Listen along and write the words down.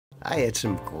I had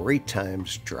some great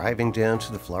times driving down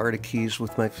to the Florida Keys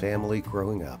with my family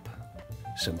growing up.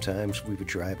 Sometimes we would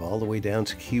drive all the way down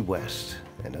to Key West,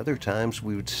 and other times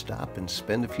we would stop and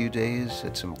spend a few days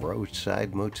at some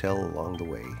roadside motel along the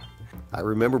way. I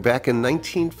remember back in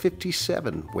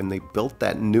 1957 when they built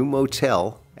that new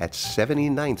motel at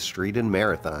 79th Street in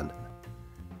Marathon,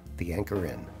 the Anchor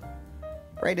Inn.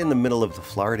 Right in the middle of the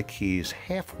Florida Keys,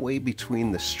 halfway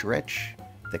between the stretch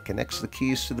that connects the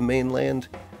Keys to the mainland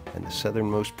and the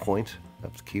southernmost point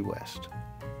of the Key West.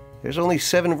 There's only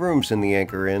 7 rooms in the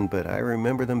Anchor Inn, but I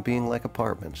remember them being like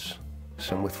apartments.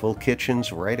 Some with full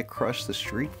kitchens right across the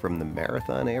street from the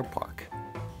Marathon Air Park,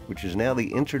 which is now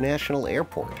the International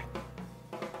Airport.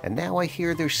 And now I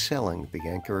hear they're selling the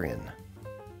Anchor Inn.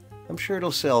 I'm sure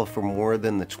it'll sell for more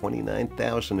than the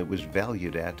 $29,000 it was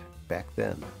valued at back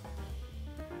then.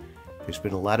 There's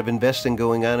been a lot of investing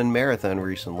going on in Marathon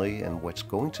recently, and what's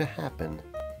going to happen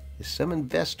is some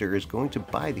investor is going to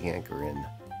buy the Anchor Inn,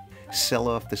 sell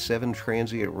off the 7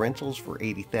 transient rentals for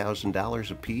 $80,000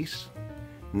 apiece,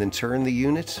 and then turn the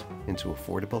units into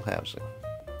affordable housing.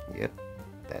 Yep,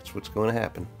 that's what's going to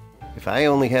happen. If I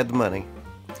only had the money.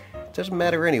 It doesn't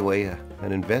matter anyway.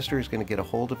 An investor is going to get a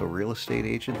hold of a real estate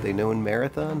agent they know in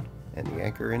Marathon, and the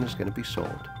Anchor Inn is going to be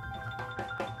sold.